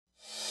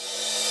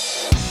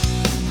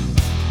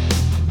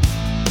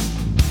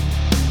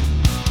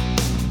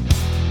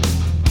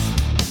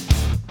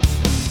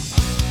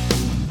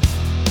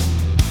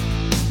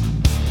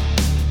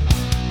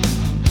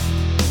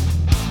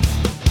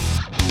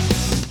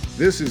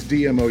This is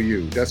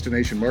DMOU,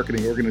 Destination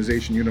Marketing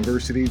Organization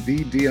University, the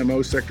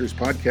DMO Sectors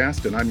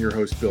podcast, and I'm your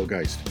host, Bill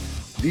Geist.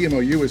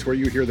 DMOU is where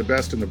you hear the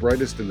best and the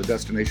brightest in the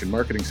destination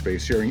marketing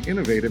space, sharing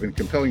innovative and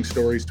compelling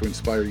stories to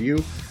inspire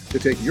you to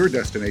take your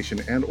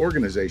destination and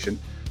organization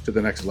to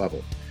the next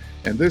level.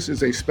 And this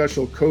is a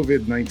special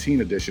COVID-19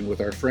 edition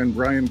with our friend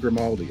Brian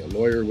Grimaldi, a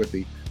lawyer with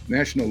the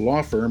national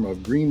law firm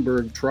of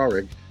Greenberg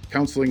Traurig,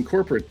 counseling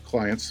corporate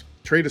clients,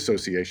 trade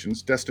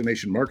associations,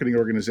 destination marketing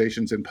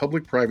organizations, and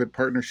public-private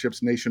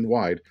partnerships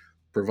nationwide,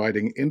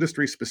 providing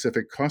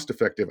industry-specific,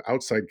 cost-effective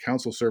outside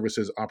counsel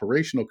services,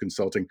 operational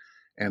consulting,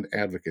 and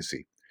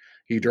advocacy.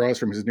 He draws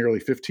from his nearly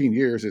 15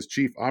 years as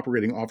Chief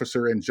Operating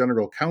Officer and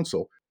General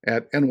Counsel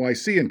at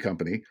NYC &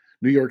 Company,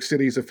 New York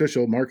City's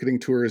official marketing,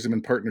 tourism,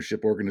 and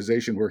partnership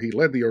organization, where he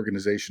led the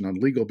organization on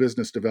legal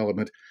business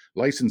development,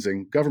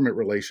 licensing, government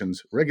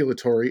relations,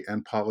 regulatory,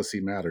 and policy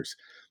matters.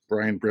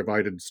 Brian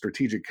provided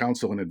strategic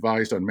counsel and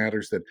advised on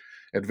matters that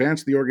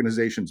advanced the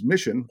organization's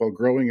mission while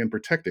growing and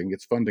protecting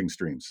its funding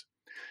streams.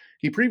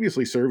 He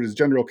previously served as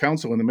general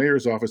counsel in the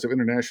Mayor's Office of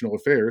International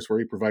Affairs, where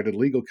he provided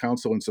legal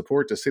counsel and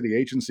support to city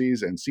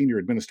agencies and senior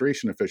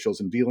administration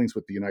officials in dealings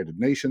with the United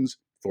Nations,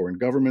 foreign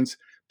governments,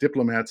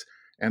 diplomats,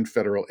 and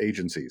federal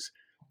agencies.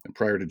 And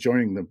prior to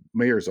joining the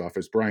Mayor's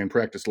Office, Brian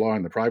practiced law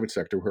in the private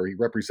sector, where he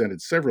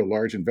represented several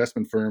large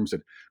investment firms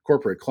and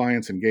corporate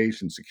clients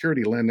engaged in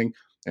security lending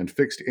and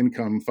fixed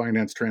income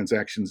finance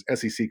transactions,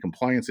 SEC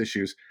compliance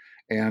issues,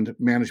 and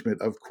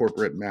management of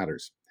corporate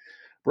matters.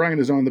 Brian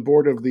is on the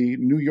board of the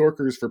New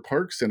Yorkers for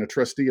Parks and a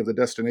trustee of the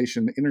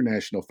Destination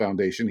International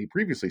Foundation. He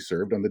previously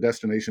served on the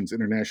Destinations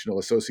International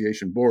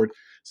Association board,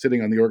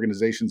 sitting on the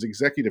organization's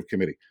executive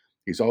committee.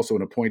 He's also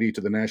an appointee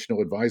to the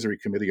National Advisory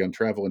Committee on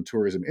Travel and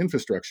Tourism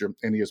Infrastructure,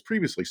 and he has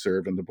previously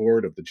served on the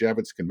board of the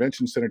Javits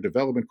Convention Center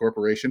Development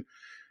Corporation.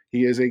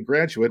 He is a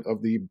graduate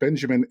of the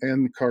Benjamin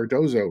N.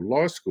 Cardozo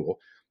Law School,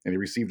 and he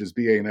received his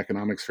BA in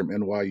economics from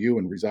NYU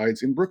and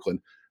resides in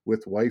Brooklyn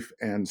with wife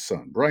and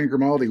son. Brian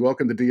Grimaldi,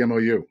 welcome to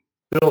DMOU.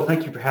 Bill,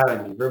 thank you for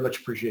having me. Very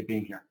much appreciate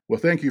being here. Well,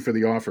 thank you for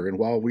the offer. And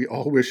while we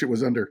all wish it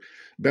was under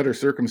better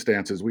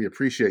circumstances, we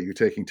appreciate you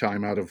taking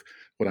time out of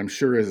what I'm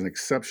sure is an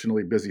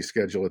exceptionally busy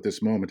schedule at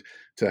this moment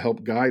to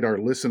help guide our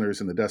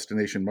listeners in the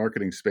destination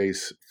marketing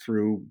space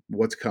through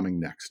what's coming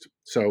next.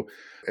 So,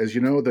 as you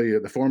know,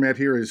 the format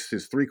here is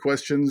 3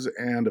 questions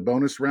and a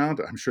bonus round.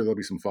 I'm sure there'll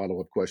be some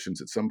follow-up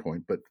questions at some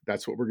point, but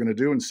that's what we're going to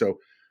do. And so,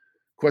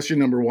 question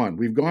number 1,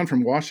 we've gone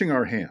from washing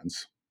our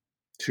hands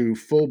to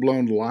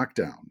full-blown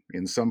lockdown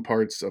in some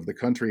parts of the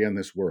country and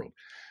this world.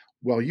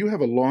 While you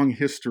have a long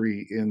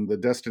history in the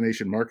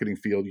destination marketing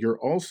field, you're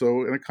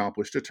also an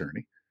accomplished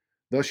attorney.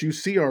 Thus, you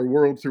see our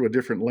world through a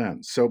different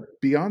lens. So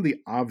beyond the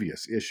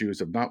obvious issues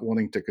of not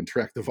wanting to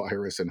contract the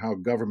virus and how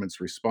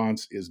government's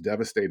response is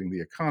devastating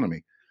the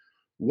economy,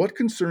 what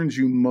concerns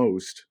you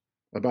most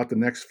about the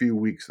next few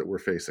weeks that we're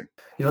facing?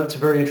 That's a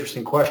very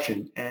interesting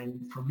question. And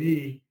for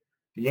me,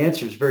 the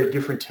answer is very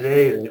different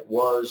today than it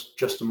was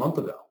just a month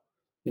ago.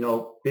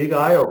 Big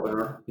eye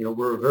opener,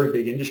 we're a very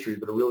big industry,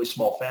 but a really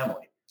small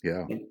family.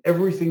 Yeah. And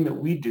everything that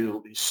we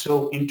do is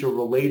so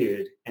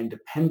interrelated and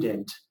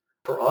dependent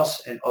for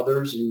us and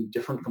others in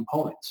different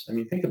components. I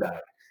mean, think about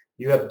it.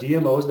 You have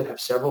DMOs that have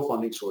several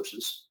funding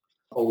sources.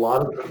 A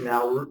lot of them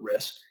now are at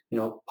risk.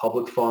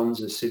 Public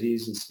funds as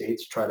cities and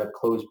states try to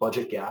close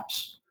budget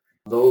gaps.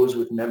 Those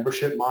with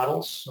membership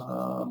models,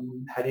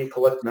 how do you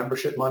collect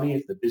membership money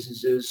if the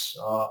businesses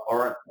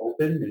aren't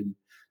open and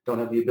don't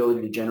have the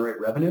ability to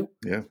generate revenue?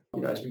 Yeah.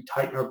 As we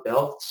tighten our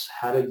belts,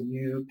 how do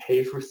you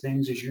pay for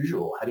things as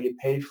usual? How do you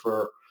pay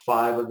for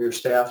 5 of your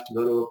staff to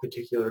go to a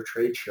particular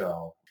trade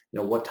show?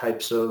 What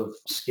types of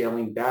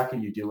scaling back are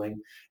you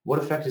doing? What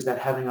effect is that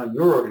having on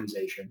your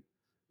organization?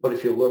 But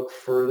if you look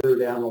further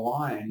down the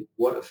line,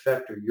 what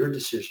effect are your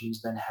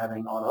decisions then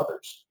having on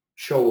others?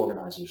 Show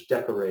organizers,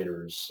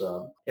 decorators,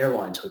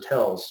 airlines,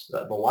 hotels,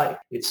 the like.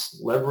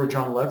 It's leverage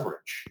on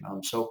leverage.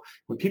 So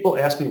when people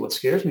ask me what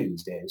scares me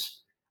these days,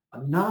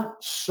 I'm not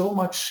so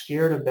much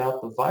scared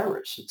about the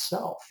virus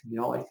itself.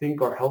 I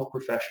think our health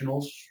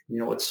professionals,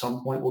 at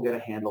some point we'll get a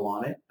handle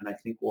on it. And I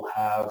think we'll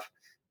have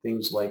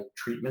things like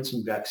treatments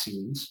and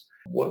vaccines.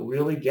 What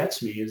really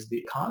gets me is the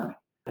economy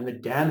and the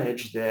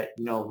damage that,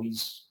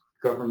 these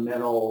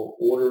governmental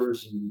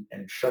orders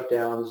and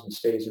shutdowns and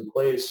stays in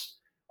place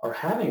are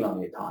having on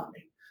the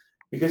economy.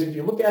 Because if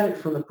you look at it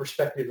from the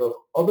perspective of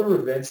other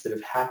events that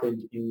have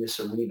happened in this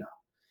arena,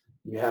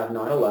 you have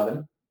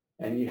 9/11,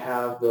 and you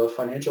have the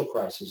financial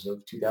crisis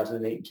of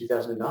 2008 and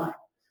 2009.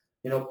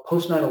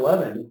 Post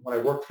 9/11, when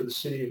I worked for the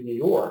city of New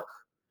York,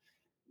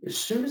 as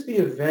soon as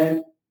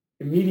the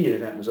immediate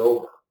event was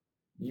over,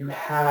 you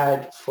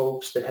had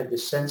folks that had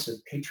this sense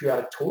of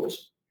patriotic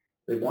tourism.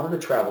 They wanted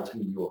to travel to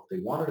New York. They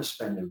wanted to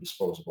spend their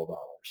disposable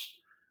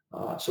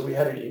dollars. So we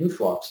had an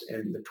influx,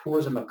 and the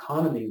tourism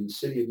economy in the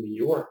city of New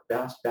York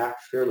bounced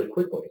back fairly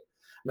quickly.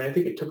 I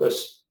think it took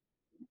us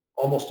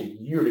almost a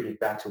year to get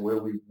back to where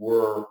we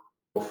were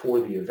before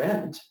the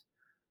event,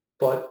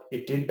 but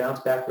it did bounce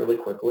back really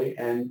quickly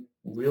and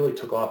really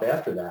took off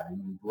after that,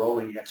 and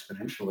growing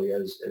exponentially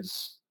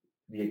as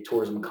the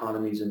tourism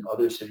economies in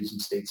other cities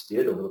and states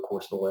did over the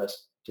course of the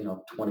last,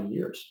 20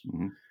 years.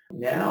 Mm-hmm.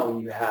 Now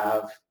you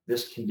have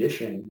this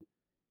condition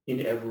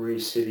in every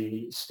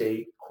city,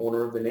 state,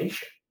 corner of the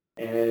nation.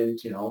 And,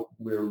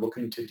 we're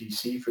looking to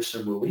DC for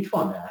some relief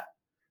on that.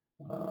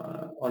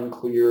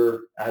 Unclear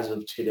as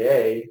of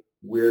today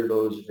where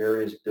those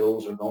various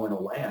bills are going to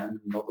land.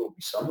 We know there will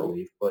be some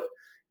relief, but,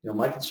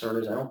 my concern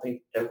is I don't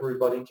think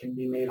everybody can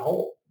be made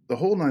whole. The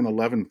whole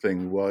 9/11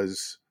 thing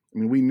was,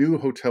 we knew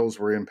hotels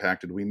were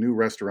impacted. We knew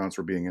restaurants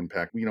were being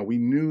impacted. We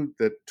knew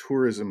that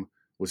tourism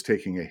was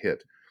taking a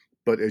hit.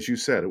 But as you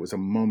said, it was a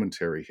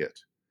momentary hit.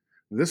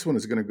 This one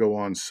is going to go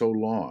on so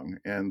long,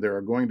 and there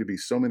are going to be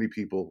so many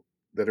people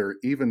that are,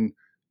 even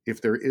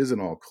if there is an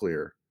all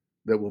clear,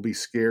 that will be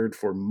scared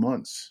for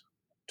months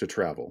to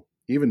travel,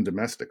 even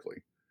domestically.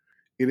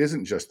 It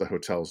isn't just the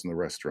hotels and the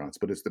restaurants,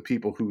 but it's the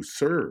people who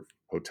serve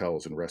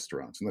hotels and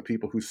restaurants and the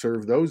people who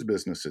serve those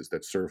businesses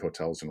that serve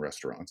hotels and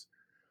restaurants.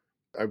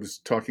 I was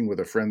talking with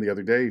a friend the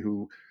other day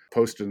who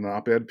posted an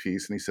op-ed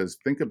piece, and he says,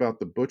 think about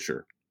the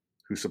butcher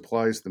who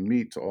supplies the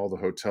meat to all the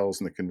hotels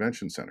in the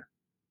convention center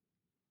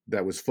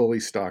that was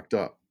fully stocked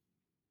up,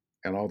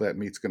 and all that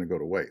meat's going to go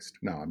to waste.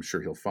 Now, I'm sure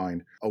he'll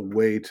find a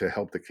way to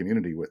help the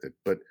community with it,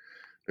 but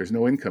there's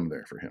no income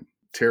there for him.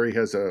 Terry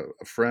has a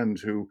friend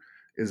who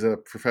is a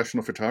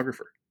professional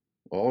photographer.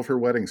 All of her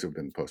weddings have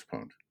been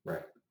postponed.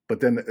 Right. But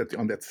then at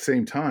the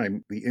same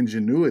time, the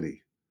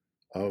ingenuity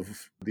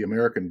of the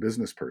American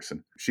business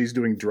person, she's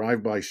doing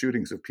drive-by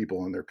shootings of people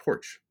on their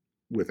porch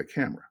with a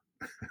camera.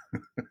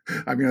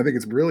 I think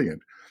it's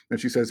brilliant. And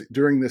she says,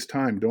 during this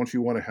time, don't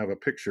you want to have a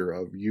picture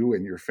of you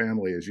and your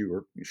family as you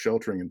were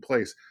sheltering in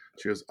place?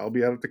 She goes, I'll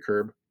be out at the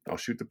curb. I'll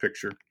shoot the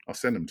picture. I'll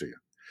send them to you.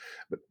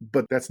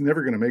 But that's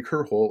never going to make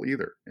her whole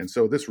either. And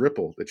so this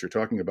ripple that you're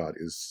talking about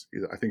is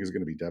I think is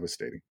going to be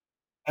devastating.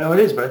 I know it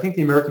is, but I think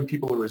the American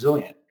people are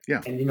resilient.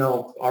 Yeah. And,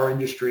 our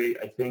industry,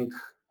 I think,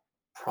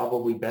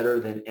 probably better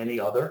than any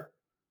other.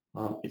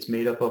 It's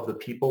made up of the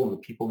people, and the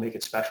people make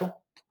it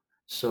special.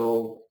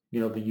 So,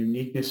 the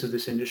uniqueness of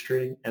this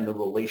industry and the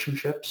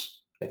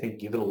relationships, I think,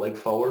 give it a leg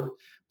forward.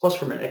 Plus,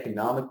 from an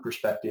economic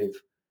perspective,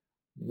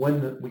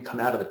 when we come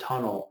out of the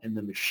tunnel and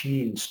the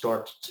machine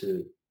starts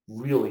to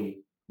really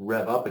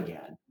rev up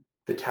again,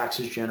 the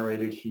taxes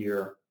generated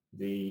here,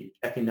 the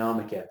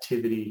economic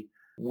activity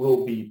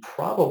will be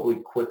probably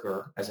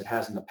quicker, as it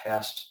has in the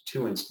past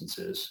two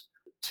instances,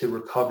 to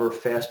recover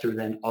faster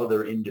than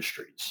other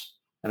industries.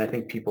 And I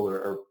think people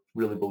are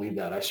really believe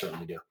that. I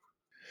certainly do.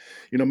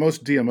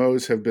 Most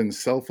DMOs have been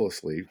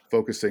selflessly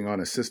focusing on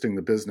assisting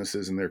the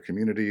businesses in their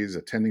communities,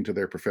 attending to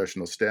their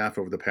professional staff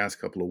over the past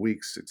couple of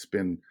weeks. It's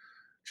been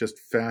just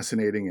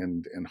fascinating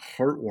and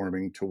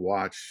heartwarming to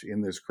watch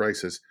in this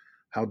crisis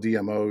how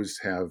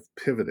DMOs have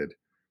pivoted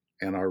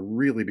and are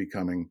really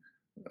becoming,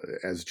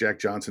 as Jack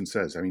Johnson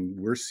says,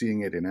 we're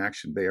seeing it in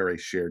action. They are a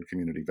shared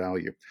community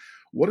value.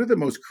 What are the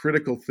most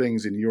critical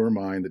things in your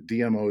mind that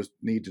DMOs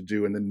need to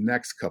do in the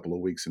next couple of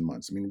weeks and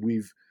months?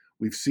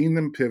 We've seen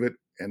them pivot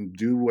and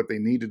do what they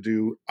need to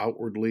do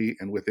outwardly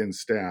and within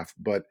staff,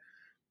 but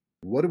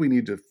what do we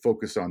need to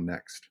focus on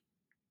next?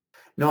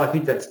 No, I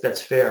think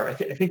that's fair. I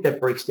think that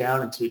breaks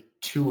down into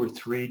two or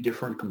three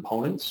different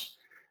components.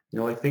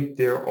 I think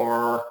there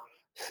are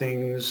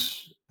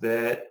things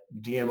that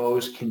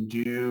DMOs can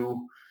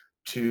do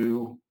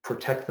to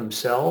protect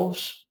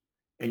themselves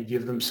and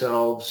give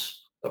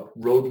themselves a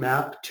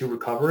roadmap to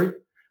recovery.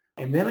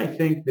 And then I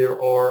think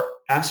there are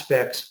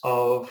aspects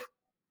of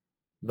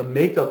the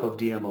makeup of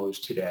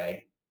DMOs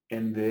today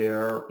and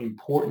their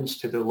importance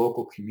to their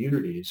local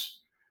communities,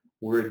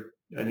 where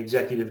an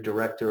executive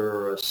director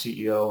or a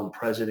CEO and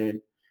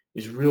president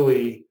is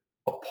really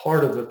a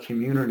part of the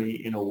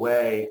community in a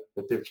way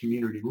that they're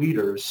community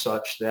leaders,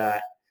 such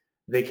that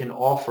they can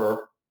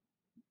offer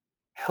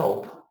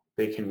help,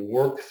 they can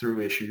work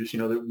through issues.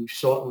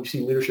 We've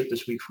seen leadership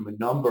this week from a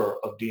number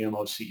of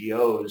DMO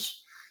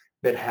CEOs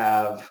that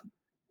have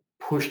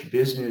pushed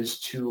business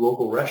to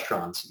local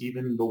restaurants,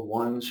 even the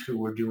ones who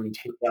were doing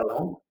takeout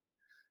only,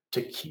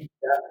 to keep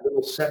that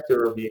little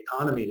sector of the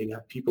economy to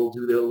have people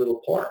do their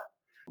little part.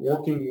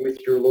 Working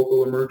with your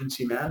local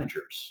emergency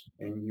managers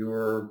and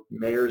your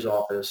mayor's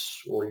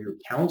office or your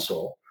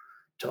council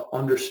to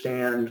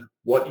understand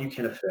what you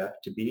can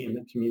affect, to be in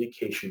the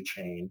communication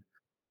chain,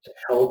 to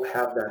help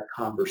have that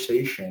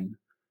conversation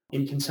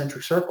in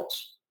concentric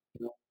circles,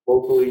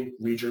 locally,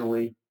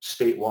 regionally,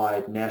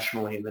 statewide,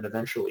 nationally, and then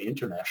eventually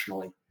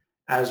internationally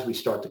as we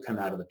start to come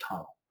out of the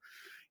tunnel.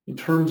 In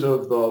terms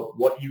of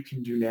what you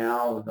can do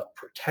now in the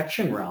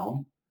protection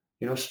realm,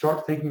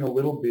 start thinking a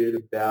little bit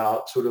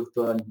about sort of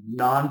the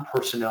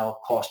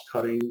non-personnel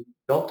cost-cutting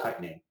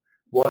belt-tightening.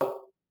 What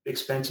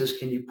expenses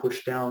can you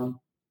push down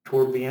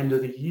toward the end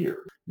of the year?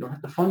 You don't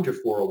have to fund your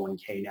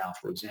 401k now,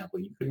 for example.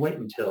 You can wait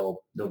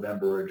until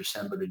November or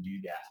December to do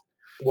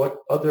that. What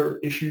other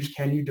issues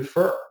can you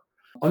defer?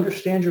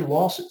 Understand your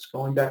losses,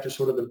 going back to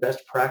sort of the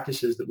best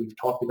practices that we've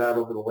talked about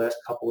over the last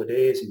couple of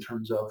days in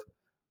terms of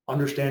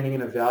understanding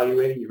and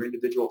evaluating your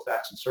individual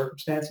facts and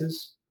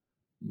circumstances,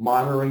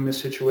 monitoring the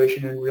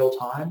situation in real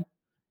time,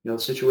 The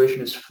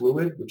situation is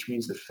fluid, which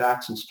means that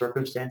facts and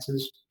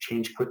circumstances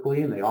change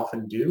quickly, and they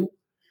often do.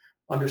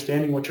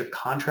 Understanding what your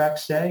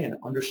contracts say and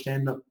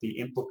understand the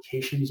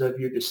implications of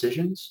your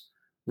decisions.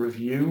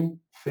 Review,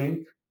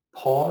 think,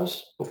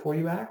 pause before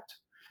you act.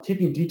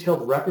 Keeping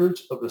detailed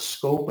records of the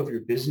scope of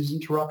your business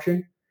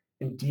interruption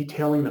and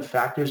detailing the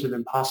factors of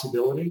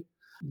impossibility.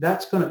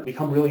 That's going to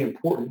become really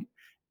important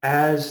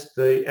as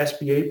the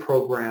SBA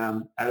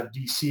program out of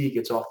DC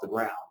gets off the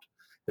ground.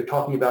 They're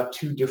talking about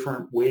two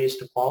different ways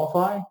to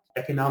qualify: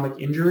 economic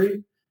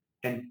injury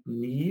and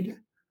need.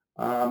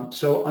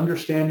 So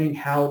understanding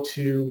how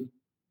to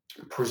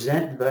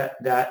present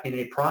that in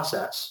a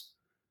process,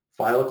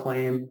 file a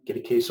claim, get a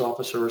case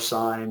officer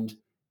assigned.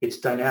 It's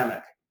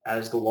dynamic.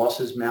 As the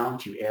losses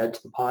mount, you add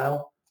to the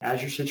pile.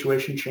 As your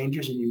situation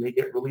changes and you may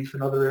get relief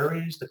in other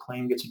areas, the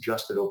claim gets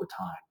adjusted over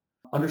time.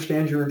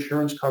 Understand your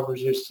insurance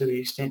coverages to the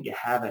extent you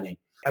have any.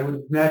 I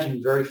would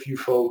imagine very few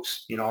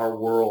folks in our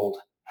world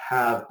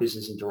have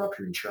business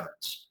interruption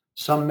insurance.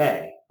 Some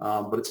may,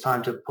 but it's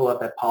time to pull out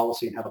that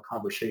policy and have a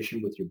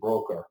conversation with your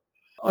broker.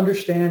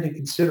 Understand and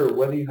consider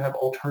whether you have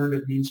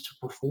alternative means to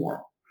perform,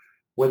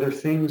 whether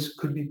things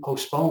could be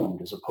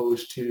postponed as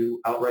opposed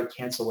to outright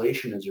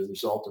cancellation as a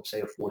result of,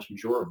 say, a force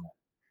majeure event.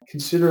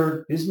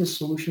 Consider business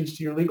solutions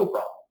to your legal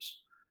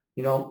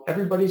problems.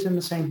 Everybody's in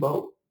the same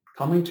boat.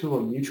 Coming to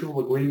a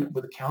mutual agreement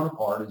with a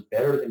counterpart is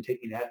better than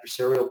taking an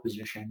adversarial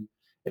position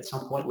at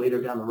some point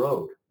later down the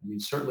road.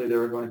 Certainly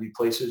there are going to be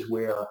places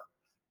where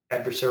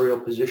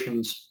adversarial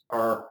positions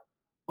are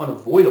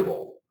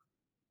unavoidable,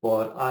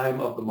 but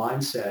I'm of the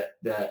mindset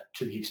that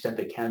to the extent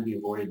they can be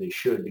avoided, they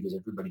should, because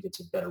everybody gets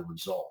a better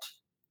result.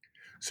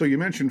 So you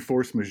mentioned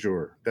force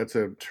majeure. That's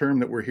a term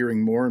that we're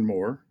hearing more and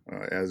more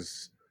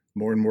as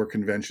more and more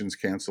conventions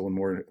cancel and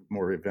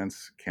more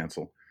events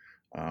cancel,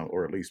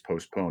 or at least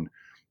postpone.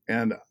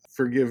 And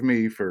forgive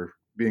me for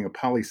being a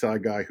poli-sci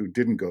guy who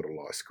didn't go to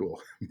law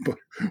school, but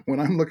when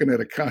I'm looking at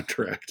a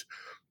contract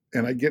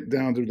and I get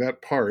down to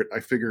that part, I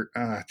figure,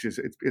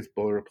 it's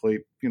boilerplate,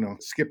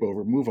 skip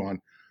over, move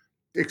on.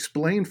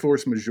 Explain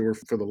force majeure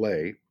for the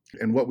lay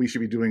and what we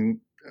should be doing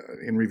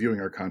in reviewing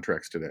our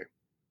contracts today.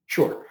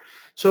 Sure.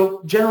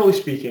 So generally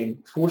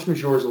speaking, force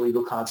majeure is a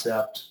legal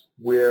concept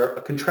where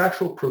a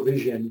contractual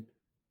provision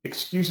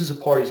excuses a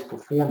party's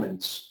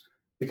performance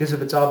because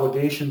of its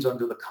obligations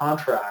under the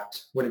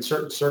contract when in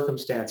certain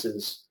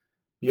circumstances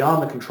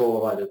beyond the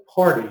control of either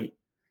party,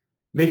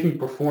 making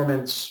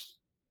performance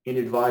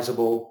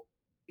inadvisable,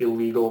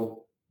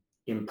 illegal,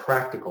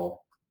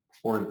 impractical,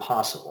 or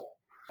impossible.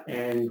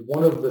 And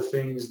one of the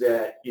things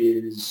that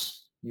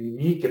is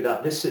unique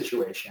about this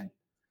situation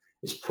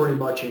is pretty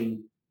much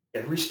in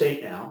every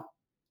state now,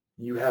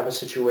 you have a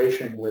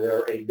situation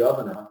where a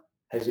governor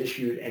has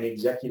issued an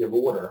executive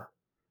order,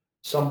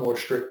 some more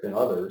strict than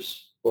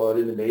others, but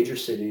in the major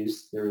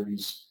cities, there are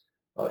these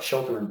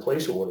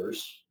shelter-in-place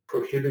orders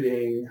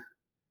prohibiting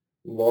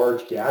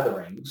large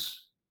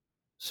gatherings.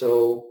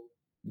 So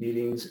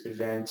meetings,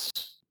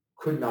 events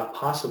could not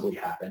possibly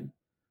happen.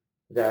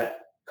 That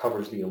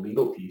covers the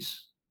illegal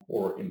piece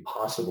or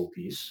impossible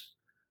piece.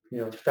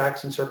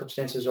 Facts and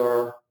circumstances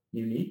are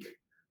unique,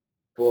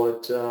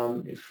 but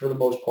for the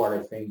most part,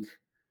 I think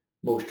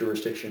most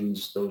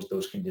jurisdictions,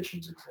 those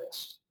conditions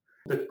exist.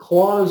 The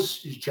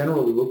clause is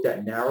generally looked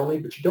at narrowly,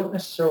 but you don't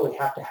necessarily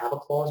have to have a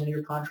clause in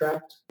your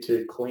contract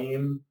to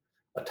claim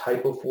a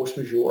type of force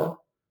majeure.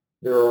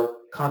 There are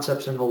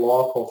concepts in the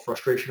law called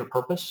frustration of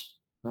purpose.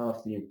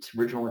 If the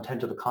original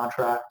intent of the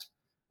contract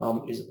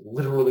is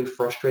literally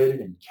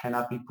frustrated and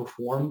cannot be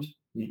performed,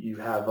 you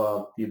have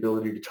the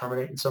ability to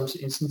terminate in some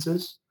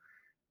instances.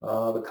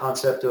 The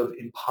concept of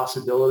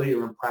impossibility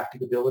or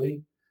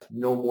impracticability.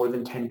 No more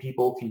than 10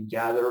 people can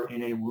gather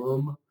in a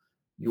room.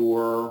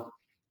 Your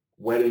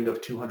wedding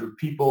of 200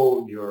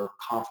 people, your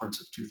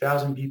conference of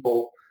 2,000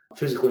 people,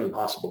 physically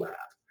impossible to have.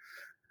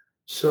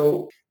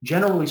 So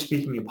generally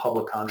speaking, in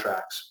public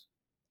contracts,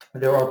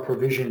 there are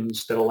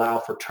provisions that allow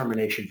for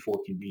termination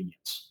for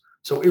convenience.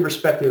 So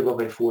irrespective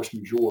of a force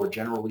majeure,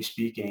 generally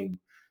speaking,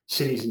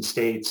 cities and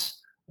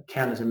states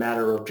can, as a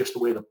matter of just the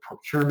way the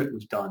procurement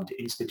was done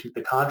to institute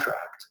the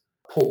contract,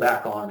 pull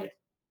back on it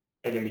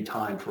at any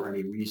time for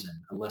any reason,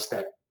 unless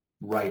that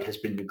right has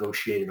been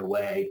negotiated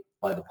away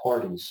by the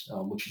parties,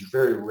 which is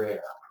very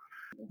rare.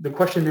 The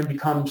question then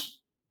becomes,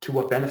 to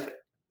what benefit?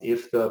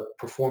 If the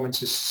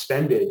performance is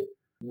suspended,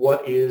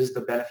 what is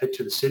the benefit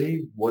to the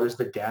city? What is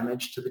the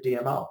damage to the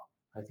DMO?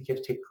 I think you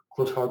have to take a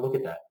close, hard look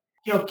at that.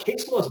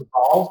 Case law is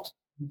evolved.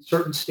 In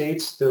certain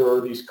states, there are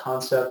these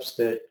concepts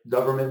that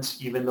governments,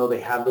 even though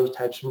they have those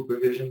types of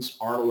provisions,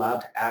 aren't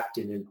allowed to act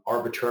in an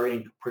arbitrary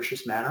and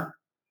capricious manner.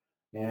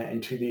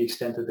 And to the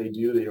extent that they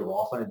do, they are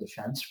often a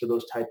defense for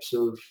those types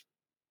of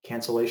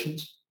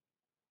cancellations,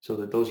 so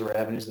that those are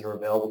avenues that are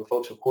available to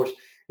folks. Of course,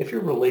 if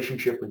your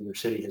relationship with your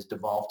city has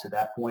devolved to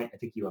that point, I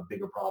think you have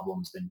bigger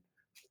problems than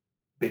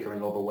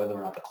bickering over whether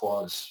or not the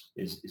clause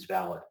is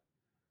valid.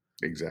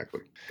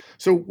 Exactly.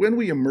 So when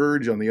we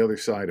emerge on the other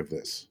side of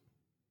this,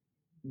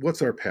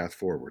 what's our path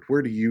forward?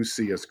 Where do you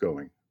see us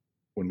going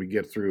when we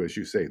get through, as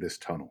you say, this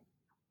tunnel?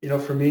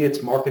 For me,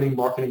 it's marketing,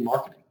 marketing,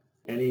 marketing.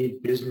 Any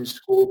business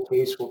school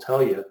case will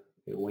tell you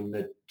that when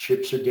the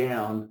chips are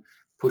down,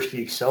 push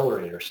the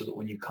accelerator so that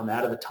when you come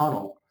out of the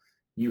tunnel,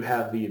 you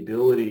have the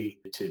ability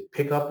to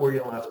pick up where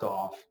you left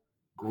off,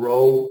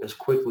 grow as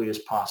quickly as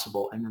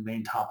possible, and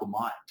remain top of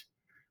mind.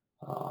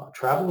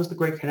 Travel is the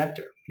great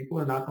connector. People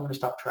are not going to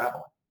stop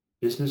traveling.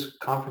 Business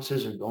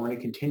conferences are going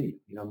to continue.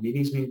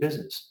 Meetings mean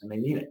business, and they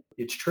mean it.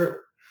 It's true.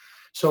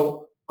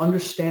 So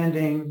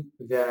understanding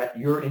that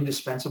you're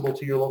indispensable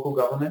to your local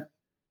government,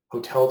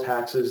 hotel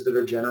taxes that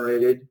are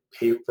generated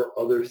pay for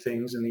other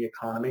things in the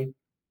economy.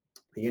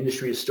 The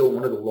industry is still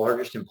one of the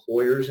largest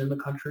employers in the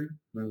country.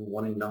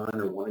 1 in 9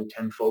 or 1 in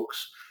 10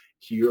 folks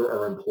here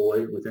are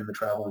employed within the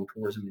travel and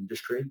tourism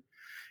industry.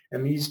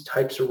 And these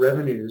types of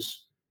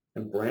revenues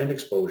and brand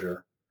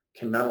exposure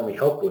can not only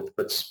help with,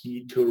 but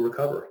speed to a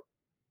recovery.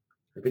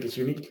 I think it's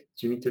unique.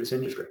 It's unique to this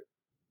industry.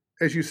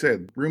 As you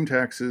said, room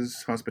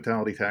taxes,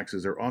 hospitality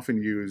taxes are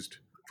often used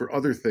for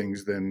other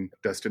things than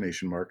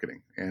destination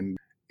marketing. And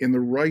in the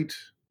right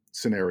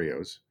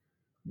scenarios,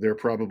 they're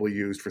probably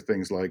used for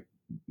things like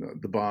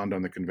the bond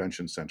on the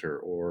convention center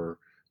or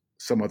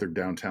some other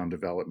downtown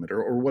development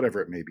or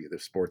whatever it may be, the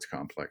sports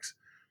complex.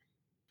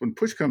 When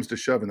push comes to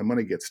shove and the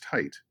money gets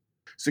tight,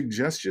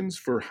 suggestions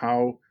for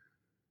how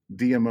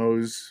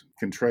DMOs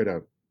can try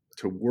to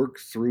work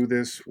through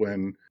this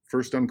when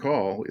first on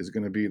call is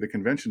going to be the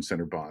convention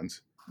center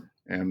bonds,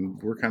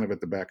 and we're kind of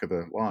at the back of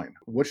the line.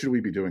 What should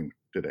we be doing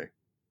today?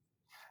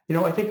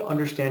 I think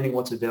understanding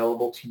what's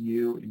available to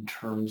you in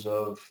terms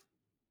of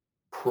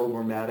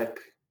programmatic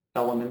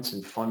elements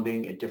and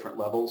funding at different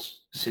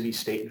levels, city,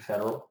 state, and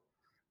federal.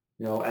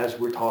 As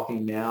we're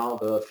talking now,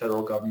 the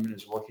federal government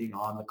is working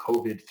on the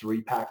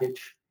COVID-3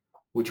 package,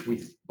 which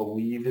we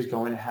believe is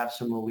going to have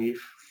some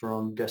relief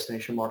from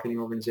destination marketing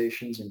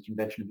organizations and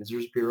convention and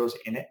visitors bureaus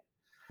in it.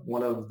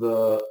 One of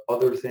the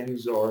other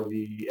things are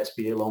the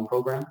SBA loan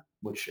program,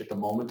 which at the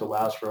moment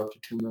allows for up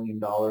to $2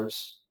 million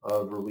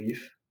of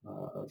relief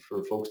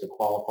for folks that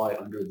qualify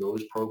under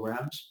those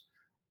programs.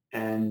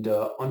 And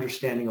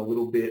understanding a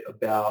little bit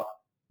about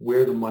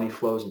where the money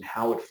flows and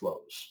how it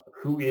flows,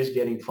 who is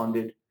getting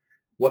funded,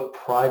 what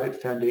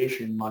private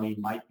foundation money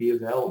might be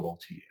available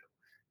to you.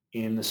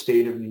 In the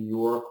state of New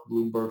York,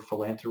 Bloomberg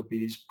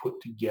Philanthropies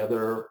put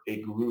together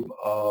a group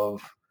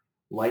of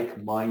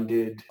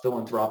like-minded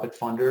philanthropic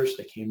funders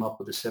that came up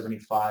with a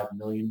 $75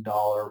 million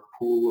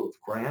pool of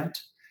grant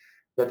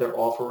that they're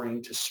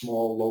offering to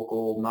small,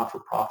 local,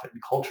 not-for-profit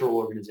and cultural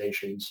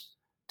organizations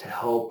to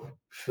help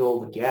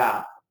fill the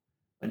gap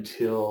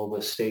until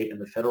the state and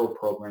the federal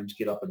programs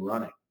get up and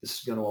running. This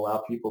is going to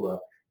allow people to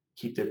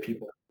keep their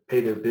people,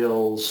 pay their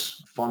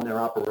bills, fund their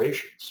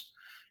operations.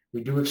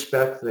 We do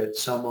expect that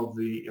some of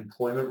the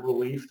employment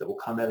relief that will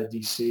come out of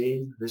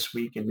DC this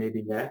week and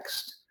maybe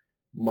next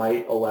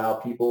might allow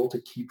people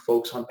to keep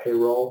folks on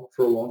payroll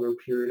for a longer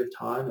period of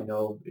time. I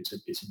know it's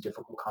a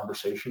difficult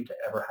conversation to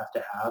ever have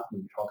to have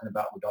when you're talking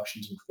about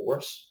reductions in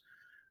force.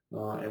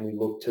 And we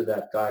look to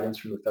that guidance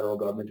from the federal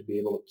government to be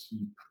able to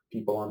keep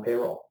people on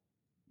payroll.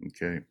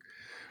 Okay.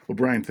 Well,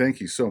 Brian, thank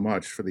you so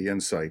much for the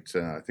insight.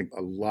 I think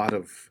a lot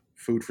of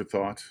food for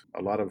thought,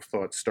 a lot of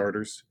thought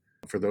starters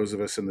for those of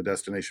us in the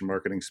destination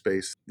marketing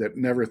space that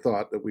never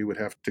thought that we would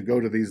have to go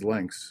to these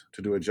lengths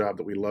to do a job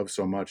that we love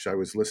so much. I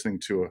was listening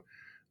to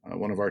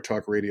one of our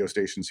talk radio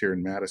stations here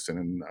in Madison,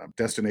 and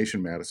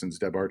Destination Madison's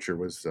Deb Archer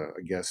was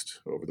a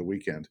guest over the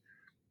weekend.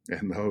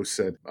 And the host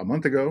said, a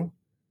month ago,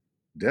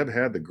 Deb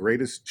had the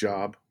greatest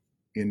job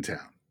in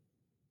town.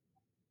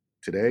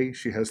 Today,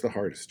 she has the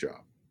hardest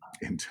job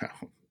in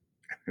town.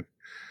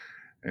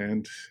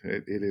 And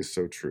it is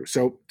so true.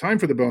 So time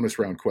for the bonus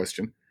round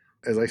question.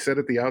 As I said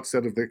at the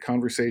outset of the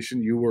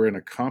conversation, you were an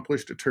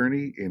accomplished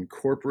attorney in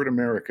corporate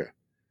America.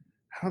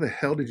 How the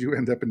hell did you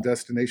end up in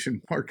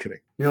destination marketing?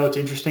 It's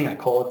interesting. I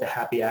call it the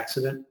happy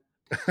accident.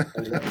 I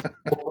was a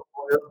corporate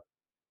lawyer.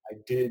 I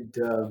did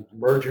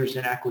mergers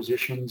and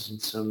acquisitions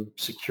and some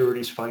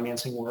securities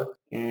financing work,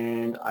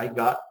 and I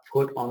got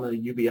put on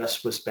the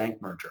UBS Swiss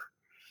Bank merger.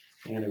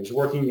 And I was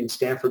working in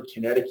Stamford,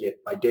 Connecticut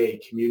by day,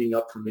 commuting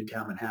up from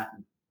Midtown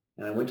Manhattan.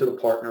 And I went to the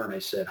partner and I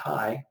said,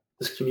 hi,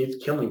 this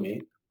commute's killing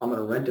me. I'm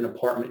going to rent an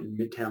apartment in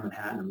Midtown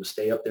Manhattan. I'm going to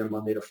stay up there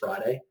Monday to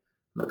Friday.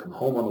 I'm going to come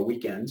home on the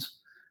weekends.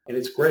 And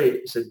it's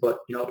great. He said, but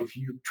if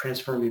you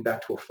transfer me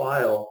back to a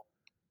file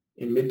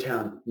in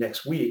Midtown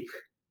next week,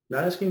 I'm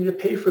not asking you to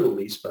pay for the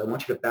lease, but I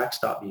want you to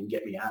backstop me and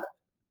get me out of it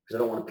because I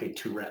don't want to pay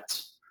 2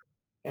 rents.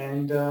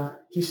 And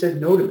he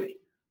said no to me.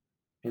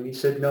 And he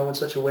said no in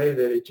such a way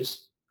that it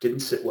just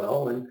didn't sit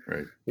well. And,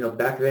 right.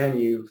 Back then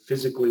you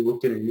physically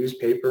looked in a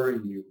newspaper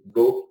and you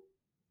wrote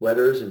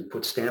letters and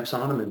put stamps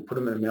on them and put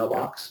them in a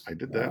mailbox. Yeah, I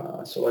did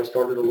that. So I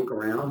started to look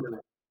around and I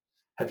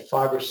had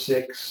 5 or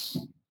 6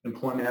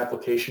 employment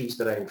applications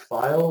that I had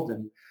filed,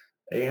 and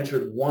I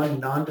answered one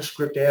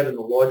nondescript ad in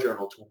the Law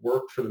Journal to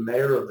work for the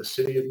mayor of the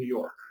city of New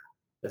York,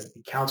 as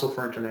the Council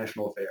for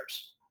International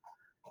Affairs.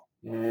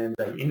 And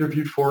I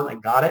interviewed for it, and I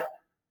got it,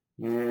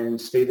 and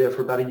stayed there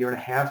for about 1.5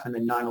 years, and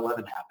then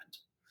 9/11 happened.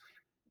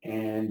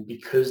 And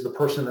because the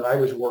person that I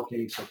was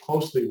working so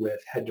closely with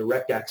had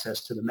direct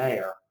access to the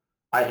mayor,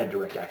 I had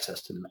direct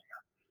access to the mayor.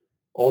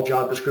 All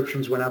job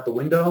descriptions went out the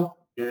window,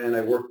 and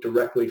I worked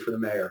directly for the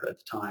mayor at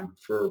the time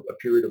for a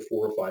period of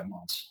 4 or 5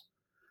 months.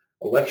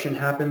 Election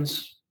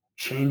happens,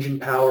 change in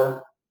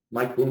power.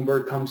 Mike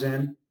Bloomberg comes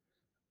in.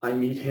 I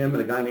meet him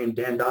and a guy named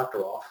Dan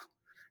Doctoroff.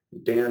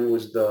 Dan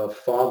was the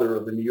father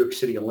of the New York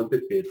City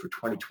Olympic bid for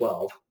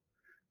 2012.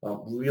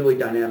 Really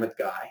dynamic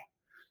guy.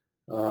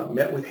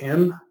 Met with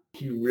him.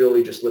 He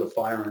really just lit a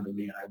fire under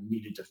me, and I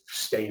needed to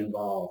stay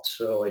involved.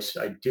 So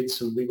I did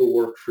some legal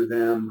work for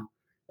them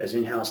as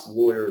in-house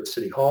lawyer at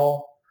City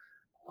Hall.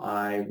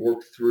 I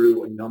worked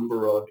through a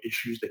number of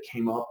issues that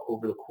came up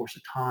over the course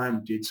of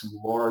time, did some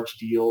large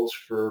deals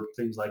for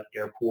things like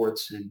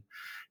airports and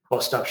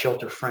bus stop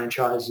shelter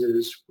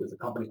franchises with a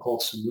company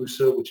called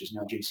Samusa, which is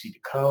now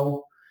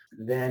JCDecaux.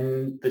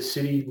 Then the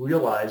city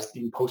realized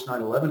in post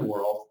 9/11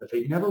 world that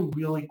they never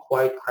really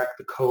quite cracked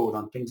the code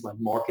on things like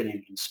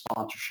marketing and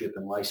sponsorship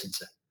and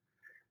licensing.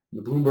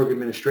 The Bloomberg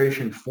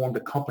administration formed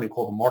a company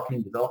called the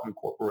Marketing Development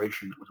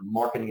Corporation that was a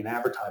marketing and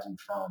advertising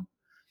firm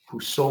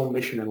whose sole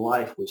mission in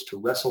life was to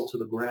wrestle to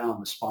the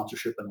ground the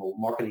sponsorship and the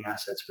marketing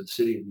assets for the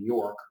city of New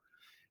York,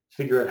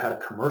 figure out how to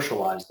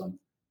commercialize them,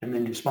 and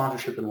then do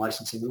sponsorship and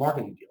licensing and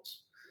marketing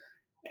deals.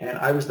 And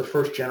I was the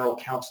first general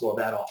counsel of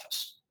that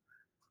office.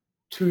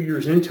 2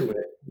 years into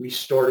it, we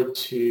started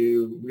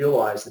to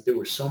realize that there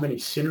were so many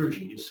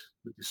synergies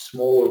with this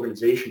small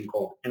organization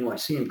called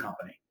NYC &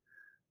 Company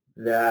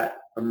that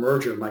a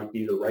merger might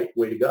be the right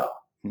way to go.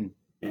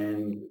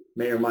 And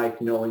Mayor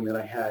Mike, knowing that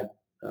I had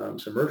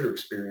some merger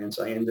experience,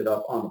 I ended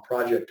up on the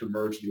project to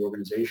merge the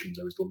organizations.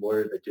 I was the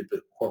lawyer that did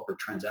the corporate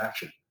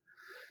transaction.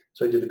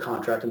 So I did the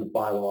contract and the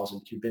bylaws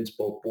and convinced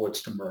both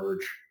boards to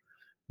merge.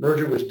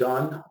 Merger was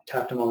done. I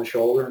tapped him on the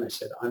shoulder and I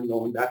said, I'm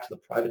going back to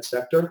the private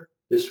sector.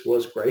 This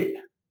was great.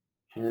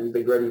 And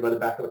they grabbed me by the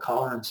back of the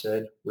collar and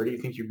said, where do you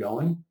think you're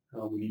going?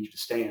 We need you to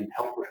stay and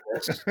help with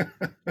this.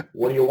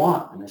 What do you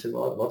want? And I said,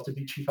 well, I'd love to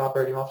be chief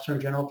operating officer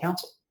and general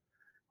counsel.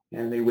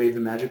 And they waved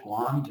the magic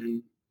wand,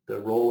 and the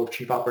role of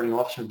chief operating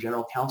officer and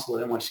general counsel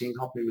at NYC &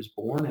 Company was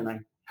born. And I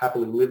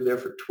happily lived there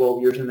for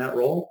 12 years in that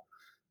role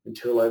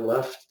until I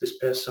left this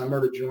past summer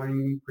to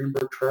join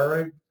Greenberg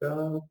Traurig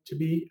to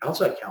be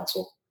outside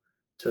counsel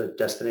to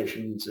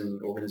destinations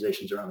and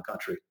organizations around the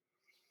country.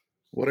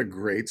 What a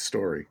great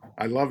story.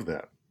 I love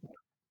that.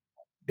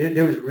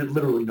 There was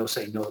literally no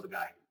saying no to the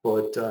guy.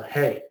 But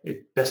hey,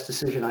 best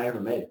decision I ever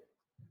made.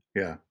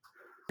 Yeah.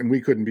 And we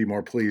couldn't be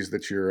more pleased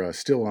that you're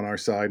still on our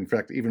side. In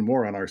fact, even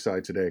more on our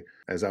side today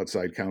as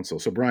outside counsel.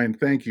 So Brian,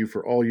 thank you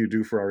for all you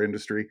do for our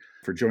industry,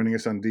 for joining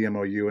us on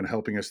DMOU and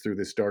helping us through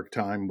this dark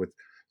time with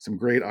some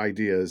great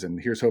ideas. And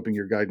here's hoping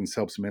your guidance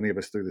helps many of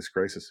us through this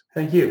crisis.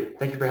 Thank you.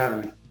 Thank you for having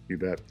me. You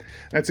bet.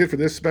 That's it for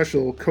this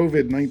special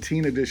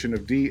COVID-19 edition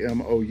of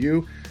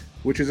DMOU,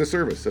 which is a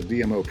service of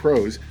DMO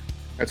Pros.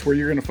 That's where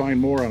you're going to find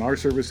more on our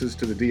services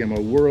to the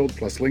DMO world,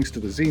 plus links to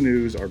the Z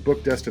News, our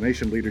book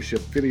Destination Leadership,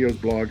 videos,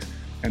 blogs,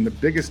 and the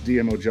biggest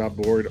DMO job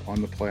board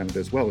on the planet,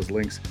 as well as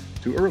links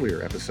to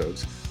earlier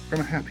episodes from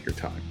a happier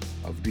time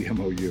of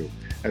DMOU.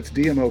 That's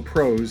DMOPros.com.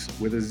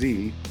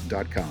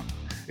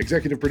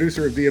 Executive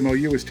producer of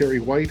DMOU is Terry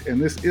White,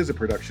 and this is a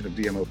production of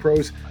DMO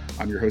Pros.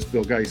 I'm your host,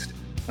 Bill Geist.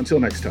 Until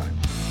next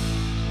time.